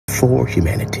for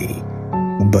humanity,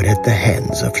 but at the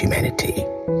hands of humanity.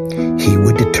 He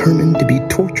would determine to be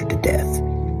tortured to death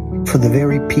for the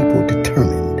very people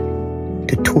determined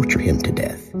to torture him to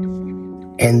death.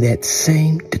 And that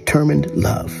same determined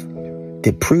love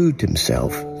that proved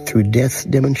himself through death's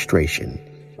demonstration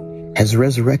has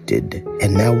resurrected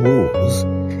and now rules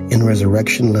in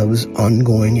resurrection love's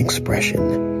ongoing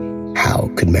expression. How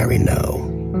could Mary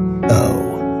know?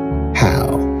 Oh,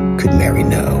 how could Mary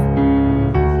know?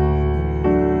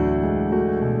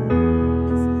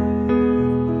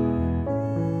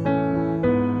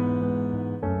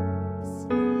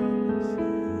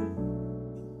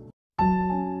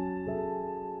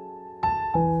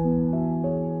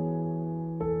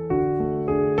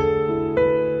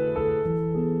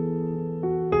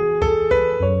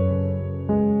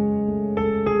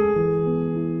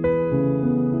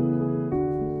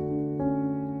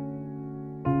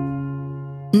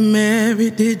 Mary,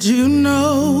 did you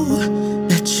know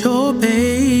that your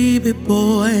baby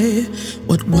boy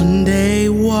would one day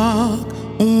walk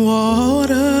on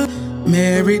water?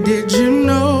 Mary, did you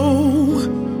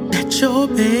know that your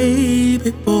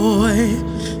baby boy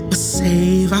would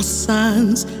save our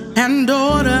sons and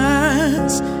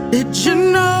daughters? Did you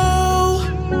know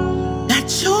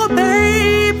that your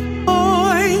baby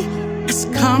boy has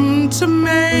come to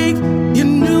make you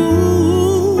new?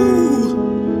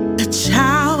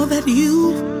 That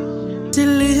you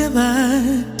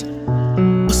delivered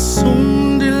will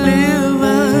soon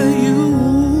deliver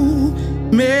you.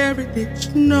 Mary, did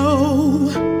you know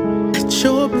that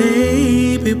your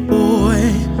baby boy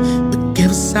would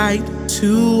give sight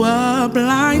to a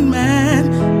blind man?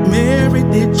 Mary,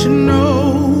 did you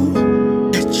know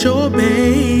that your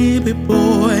baby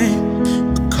boy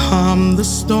would calm the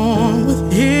storm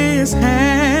with his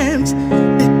hands?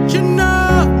 Did you know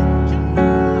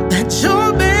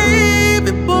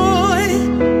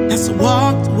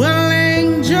walked where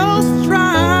angels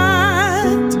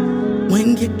trod?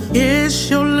 When you kiss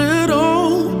your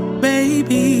little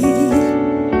baby,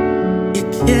 you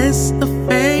kiss the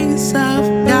face of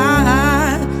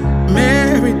God.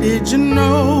 Mary, did you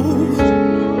know?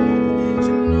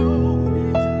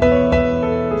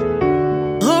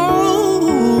 Oh,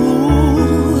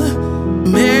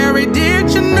 Mary,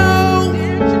 did you know?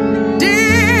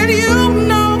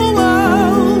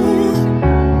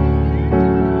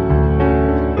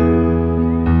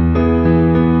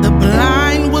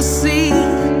 See,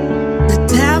 the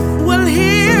deaf will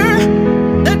hear,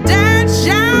 the dead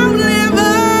shall live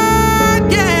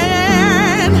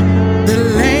again. The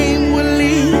lame will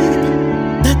leap,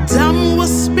 the dumb will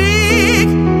speak,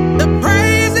 the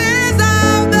praises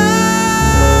of the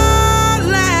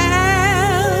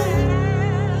Lamb.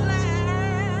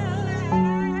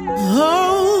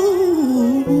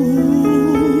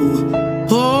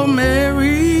 Oh,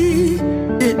 Mary,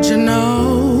 did you know?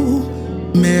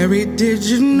 Mary, did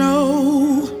you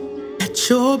know that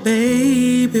your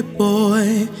baby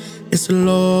boy is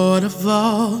Lord of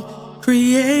all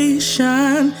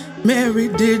creation? Mary,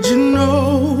 did you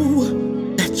know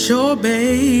that your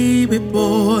baby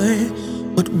boy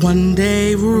would one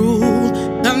day rule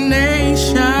the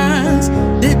nations?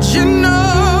 Did you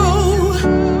know